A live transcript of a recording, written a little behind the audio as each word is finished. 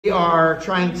We are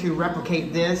trying to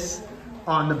replicate this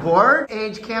on the board.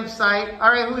 Age campsite.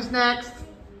 All right, who's next?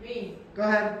 Me. Go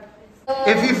ahead.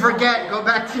 If you forget, go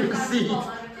back to your seat.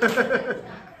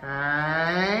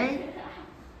 Okay.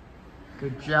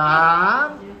 Good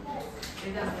job.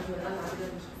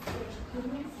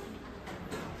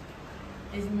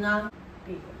 It's not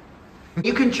big.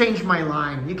 You can change my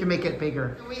line. You can make it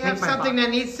bigger. We have something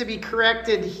that needs to be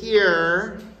corrected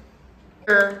here.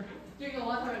 Here. Drink the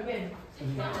water again.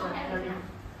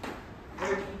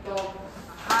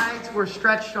 Hides were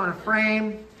stretched on a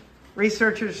frame.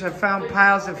 Researchers have found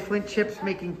piles of flint chips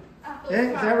making...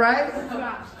 Is that right?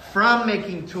 From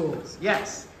making tools.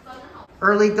 Yes.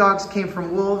 Early dogs came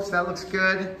from wolves. That looks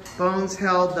good. Bones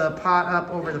held the pot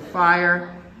up over the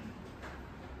fire.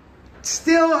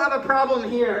 Still have a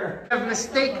problem here. We have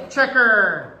mistake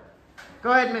checker.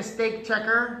 Go ahead, mistake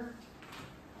checker.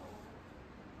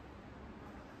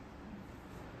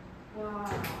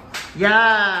 Wow.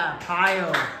 Yeah,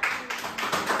 pile.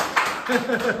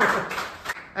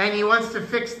 And he wants to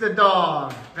fix the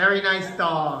dog. Very nice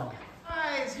dog.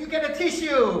 Guys, you get a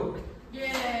tissue.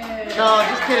 Yeah. No,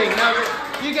 just kidding. No,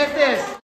 you get this.